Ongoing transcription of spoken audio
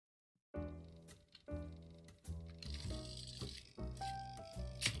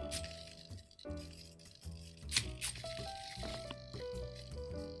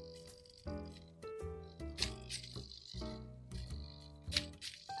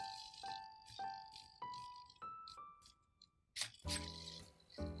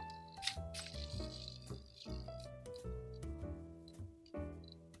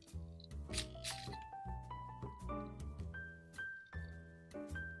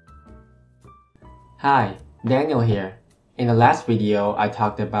Hi, Daniel here. In the last video, I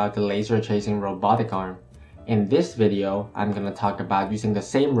talked about the laser chasing robotic arm. In this video, I'm gonna talk about using the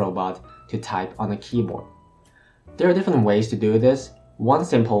same robot to type on a keyboard. There are different ways to do this. One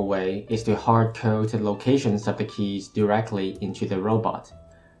simple way is to hard code the locations of the keys directly into the robot.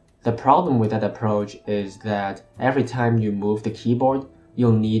 The problem with that approach is that every time you move the keyboard,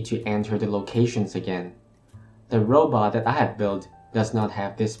 you'll need to enter the locations again. The robot that I have built does not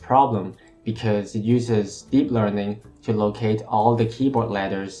have this problem because it uses deep learning to locate all the keyboard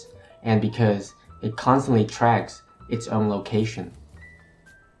letters and because it constantly tracks its own location.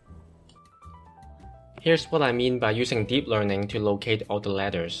 Here's what I mean by using deep learning to locate all the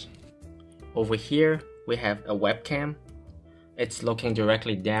letters. Over here, we have a webcam. It's looking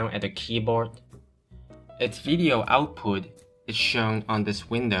directly down at the keyboard. Its video output is shown on this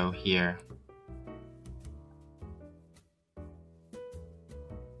window here.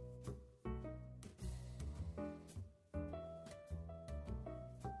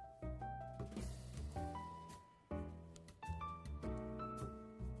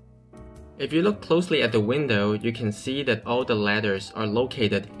 If you look closely at the window, you can see that all the letters are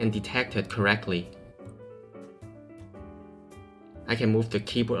located and detected correctly. I can move the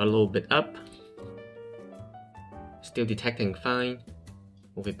keyboard a little bit up. Still detecting fine.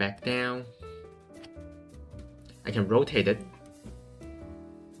 Move it back down. I can rotate it.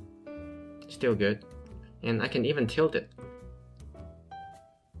 Still good. And I can even tilt it.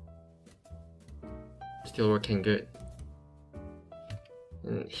 Still working good.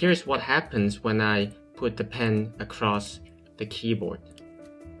 And here's what happens when I put the pen across the keyboard.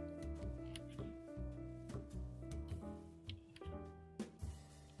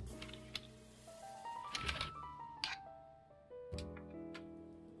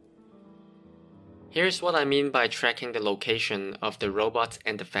 Here's what I mean by tracking the location of the robot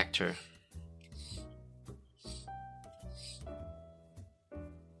and the vector.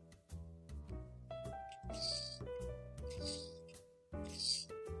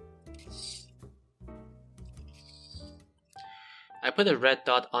 I put a red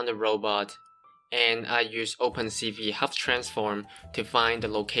dot on the robot and I use OpenCV Huff Transform to find the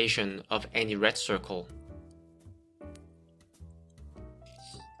location of any red circle.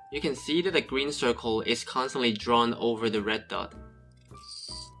 You can see that the green circle is constantly drawn over the red dot.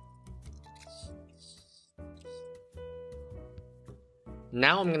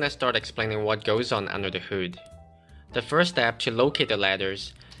 Now I'm gonna start explaining what goes on under the hood. The first step to locate the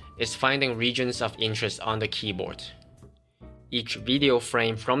letters is finding regions of interest on the keyboard. Each video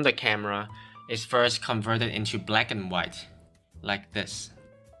frame from the camera is first converted into black and white, like this.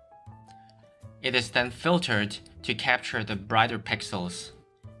 It is then filtered to capture the brighter pixels,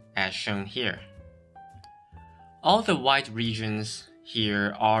 as shown here. All the white regions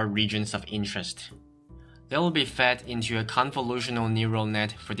here are regions of interest. They will be fed into a convolutional neural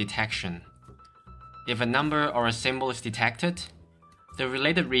net for detection. If a number or a symbol is detected, the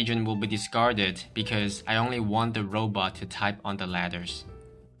related region will be discarded because I only want the robot to type on the letters.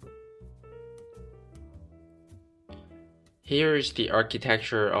 Here is the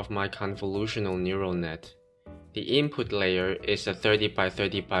architecture of my convolutional neural net. The input layer is a 30 by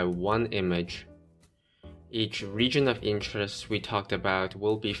 30 by 1 image. Each region of interest we talked about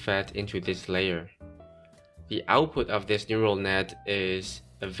will be fed into this layer. The output of this neural net is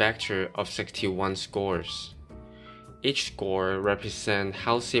a vector of 61 scores. Each score represents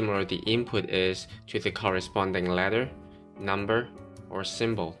how similar the input is to the corresponding letter, number, or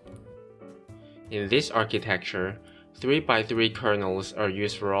symbol. In this architecture, 3 by 3 kernels are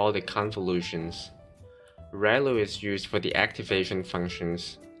used for all the convolutions. ReLU is used for the activation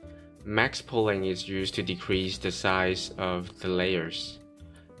functions. Max pooling is used to decrease the size of the layers.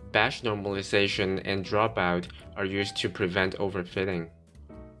 Batch normalization and dropout are used to prevent overfitting.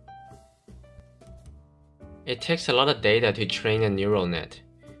 It takes a lot of data to train a neural net,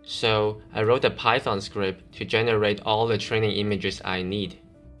 so I wrote a Python script to generate all the training images I need.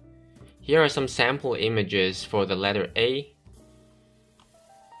 Here are some sample images for the letter A,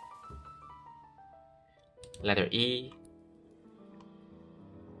 letter E,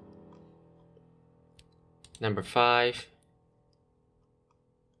 number 5,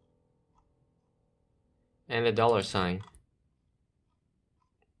 and the $sign.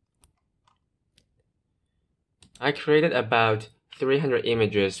 I created about 300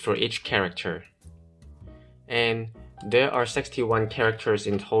 images for each character, and there are 61 characters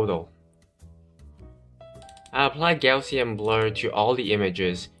in total. I applied Gaussian blur to all the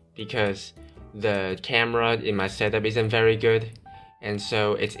images because the camera in my setup isn't very good, and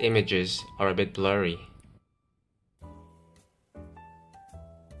so its images are a bit blurry.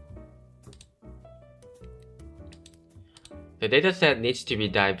 The dataset needs to be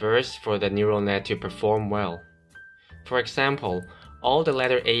diverse for the neural net to perform well. For example, all the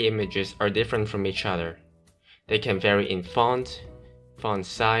letter A images are different from each other. They can vary in font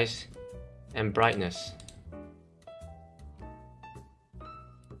size, and brightness.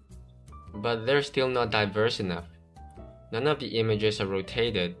 But they're still not diverse enough. None of the images are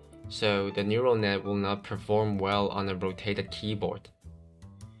rotated, so the neural net will not perform well on a rotated keyboard.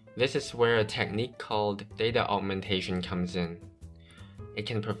 This is where a technique called data augmentation comes in. It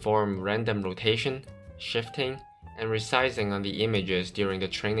can perform random rotation, shifting, and resizing on the images during the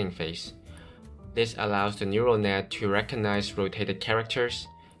training phase. This allows the neural net to recognize rotated characters,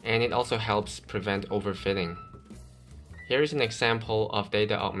 and it also helps prevent overfitting. Here is an example of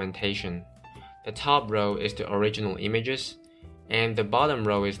data augmentation. The top row is the original images, and the bottom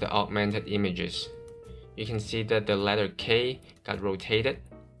row is the augmented images. You can see that the letter K got rotated,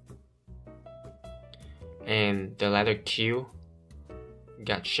 and the letter Q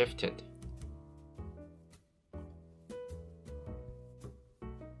got shifted.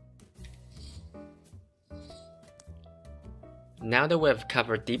 Now that we have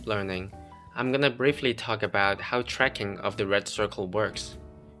covered deep learning, I'm gonna briefly talk about how tracking of the red circle works.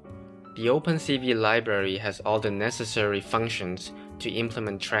 The OpenCV library has all the necessary functions to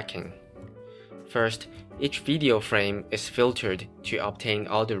implement tracking. First, each video frame is filtered to obtain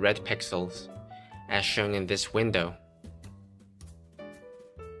all the red pixels, as shown in this window.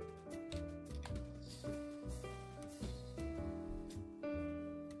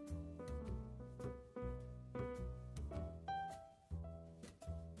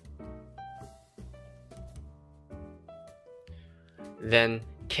 Then,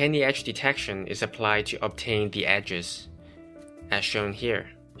 candy edge detection is applied to obtain the edges, as shown here.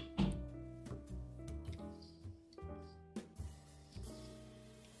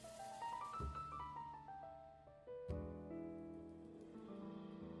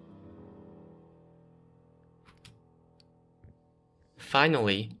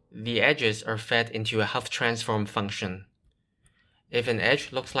 Finally, the edges are fed into a Huff transform function. If an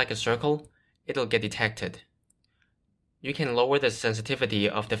edge looks like a circle, it'll get detected. You can lower the sensitivity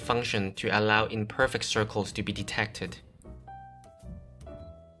of the function to allow imperfect circles to be detected.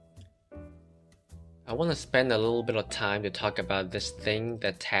 I want to spend a little bit of time to talk about this thing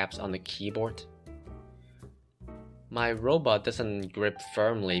that taps on the keyboard. My robot doesn't grip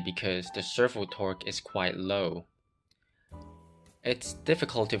firmly because the servo torque is quite low. It's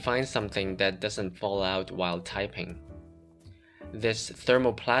difficult to find something that doesn't fall out while typing. This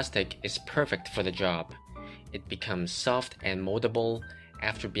thermoplastic is perfect for the job. It becomes soft and moldable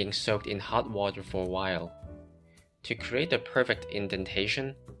after being soaked in hot water for a while. To create the perfect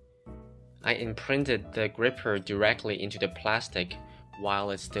indentation, I imprinted the gripper directly into the plastic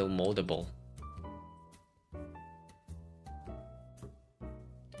while it's still moldable.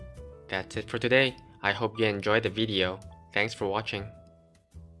 That's it for today. I hope you enjoyed the video. Thanks for watching.